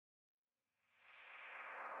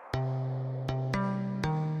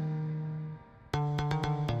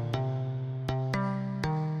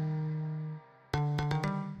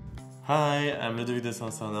Hi, I'm Ludovic de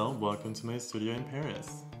Saint Sernin. Welcome to my studio in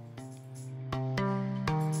Paris.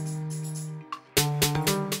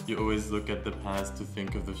 You always look at the past to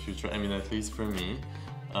think of the future, I mean, at least for me,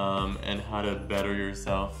 and how to better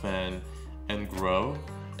yourself and grow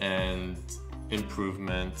and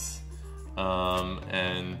improvement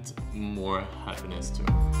and more happiness too.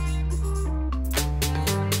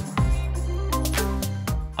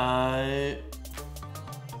 I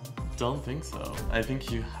don't think so. I think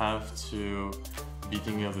you have to be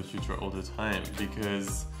thinking of the future all the time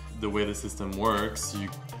because the way the system works, you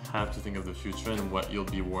have to think of the future and what you'll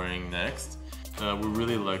be wearing next. We're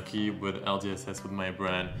really lucky with LDSS, with my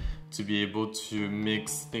brand, to be able to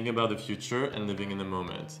mix thinking about the future and living in the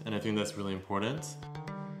moment. And I think that's really important.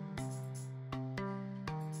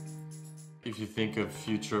 If you think of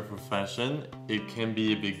future for fashion, it can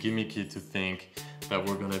be a bit gimmicky to think that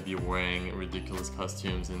we're gonna be wearing ridiculous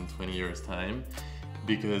costumes in 20 years time,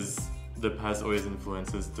 because the past always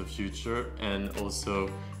influences the future and also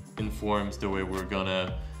informs the way we're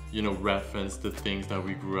gonna, reference the things that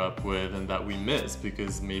we grew up with and that we miss,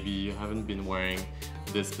 because maybe you haven't been wearing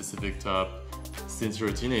this specific top since you're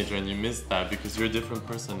a teenager and you miss that because you're a different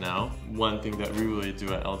person now. One thing that we really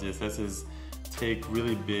do at LDSS is take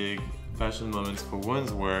really big fashion moments for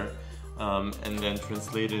women's wear and then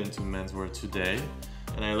translate it into menswear today.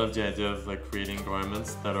 And I love the idea of creating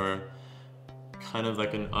garments that are kind of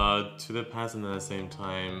like an ode to the past and at the same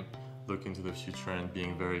time looking to the future and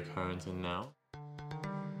being very current and now.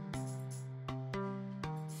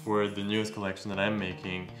 For the newest collection that I'm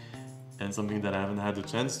making, and something that I haven't had the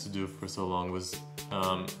chance to do for so long, was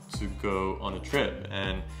to go on a trip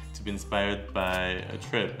and to be inspired by a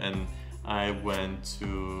trip. And I went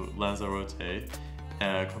to Lanzarote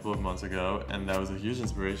a couple of months ago, and that was a huge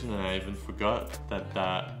inspiration, and I even forgot that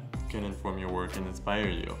that can inform your work and inspire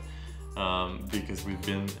you because we've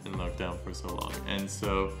been in lockdown for so long. And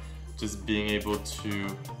so just being able to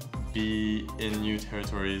be in new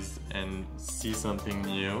territories and see something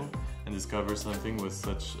new and discover something was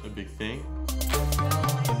such a big thing.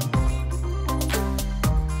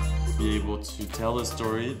 Be able to tell a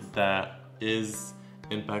story that is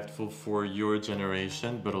impactful for your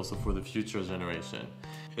generation, but also for the future generation.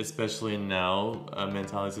 Especially now,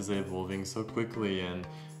 mentalities are evolving so quickly and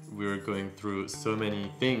we're going through so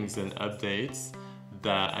many things and updates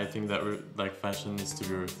that I think that fashion needs to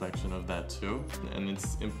be a reflection of that too. And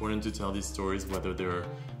it's important to tell these stories, whether they're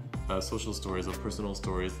social stories or personal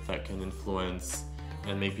stories that can influence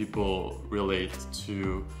and make people relate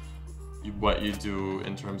to what you do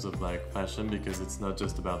in terms of fashion, because it's not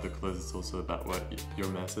just about the clothes, it's also about what your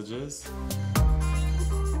message is.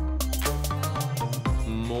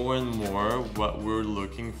 More and more, what we're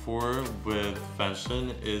looking for with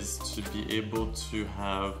fashion is to be able to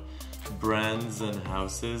have brands and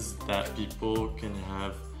houses that people can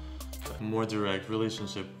have a more direct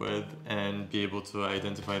relationship with and be able to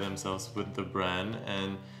identify themselves with the brand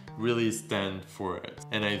and really stand for it.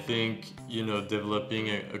 And I think, developing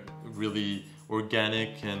a really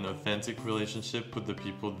organic and authentic relationship with the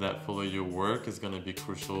people that follow your work is going to be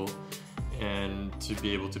crucial, and to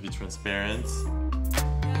be able to be transparent.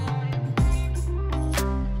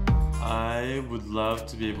 I would love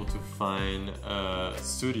to be able to find a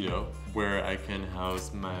studio where I can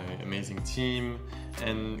house my amazing team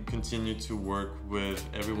and continue to work with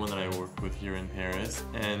everyone that I work with here in Paris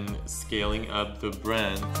and scaling up the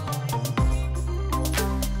brand.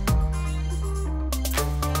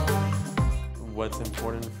 What's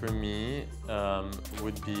important for me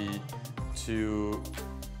would be to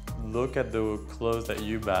look at the clothes that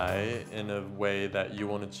you buy in a way that you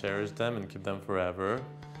want to cherish them and keep them forever.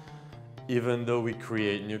 Even though we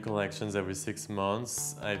create new collections every 6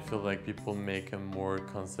 months, I feel like people make a more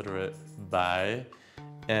considerate buy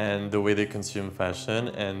and the way they consume fashion,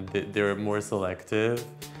 and they're more selective.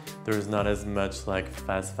 There's not as much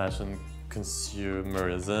fast fashion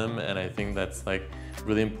consumerism, and I think that's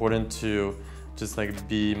really important to just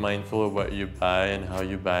be mindful of what you buy and how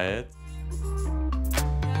you buy it.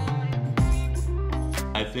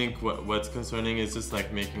 I think what's concerning is just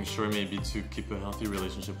making sure maybe to keep a healthy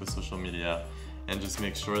relationship with social media and just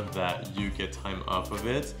make sure that you get time off of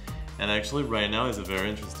it. And actually right now is a very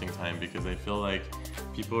interesting time because I feel like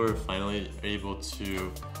people are finally able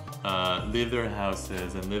to leave their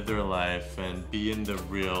houses and live their life and be in the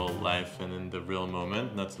real life and in the real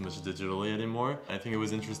moment, not so much digitally anymore. I think it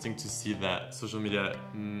was interesting to see that social media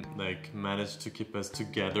managed to keep us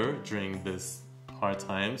together during this hard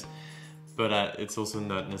times. But it's also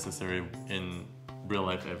not necessary in real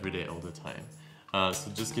life every day all the time. So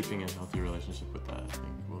just keeping a healthy relationship with that, I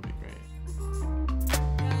think, will be great.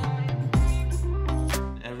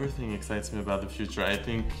 everything excites me about the future. I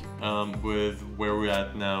think with where we're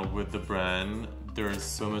at now with the brand, there is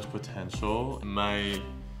so much potential. My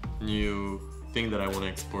new thing that I want to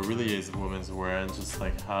explore really is women's wear, and just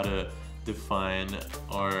like how to define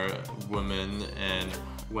our women and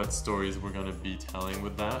what stories we're going to be telling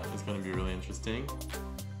with that is going to be really interesting.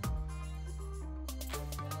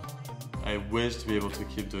 I wish to be able to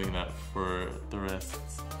keep doing that for the rest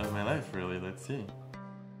of my life, really. Let's see.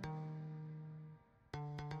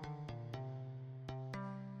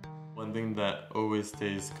 One thing that always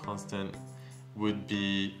stays constant would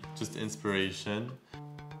be just inspiration.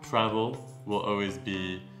 Travel will always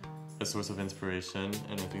be a source of inspiration,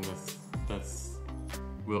 and I think that's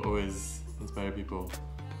will always inspire people.